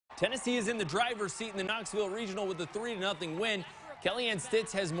Tennessee is in the driver's seat in the Knoxville Regional with a 3-0 win. Kellyanne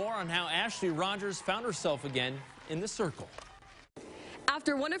Stitz has more on how Ashley Rogers found herself again in the circle.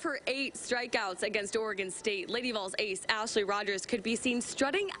 After one of her 8 strikeouts against Oregon State, Lady Vols ace Ashley Rogers could be seen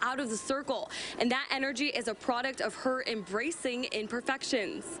strutting out of the circle, and that energy is a product of her embracing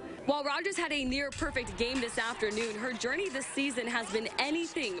imperfections. While Rogers had a near-perfect game this afternoon, her journey this season has been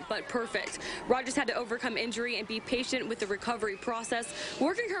anything but perfect. Rogers had to overcome injury and be patient with the recovery process,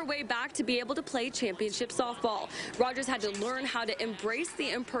 working her way back to be able to play championship softball. Rogers had to learn how to embrace the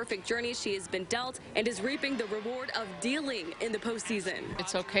imperfect journey she has been dealt and is reaping the reward of dealing in the postseason.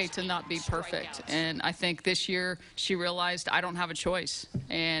 It's okay to not be perfect, and I think this year she realized I don't have a choice,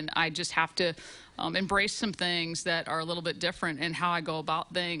 and I just have to embrace some things that are a little bit different in how I go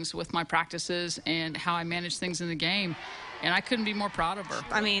about things with my practices and how I manage things in the game. And I couldn't be more proud of her.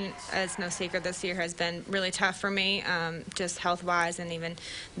 I mean, it's no secret this year has been really tough for me, just health-wise, and even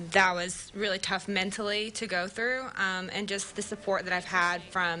that was really tough mentally to go through. And just the support that I've had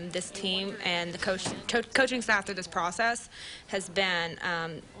from this team and the coaching staff through this process has been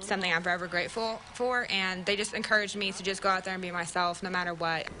something I'm forever grateful for. And they just encouraged me to just go out there and be myself no matter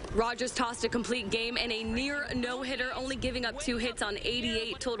what. Rogers tossed a complete game and a near no-hitter, only giving up 2 hits on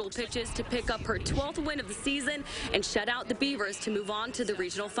 88 total pitches to pick up her 12th win of the season and shut out the Beavers to move on to the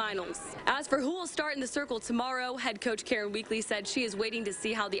regional finals. As for who will start in the circle tomorrow, head coach Karen Weekly said she is waiting to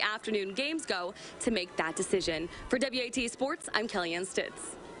see how the afternoon games go to make that decision. For WAT Sports, I'm Kellyanne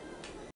Stitz.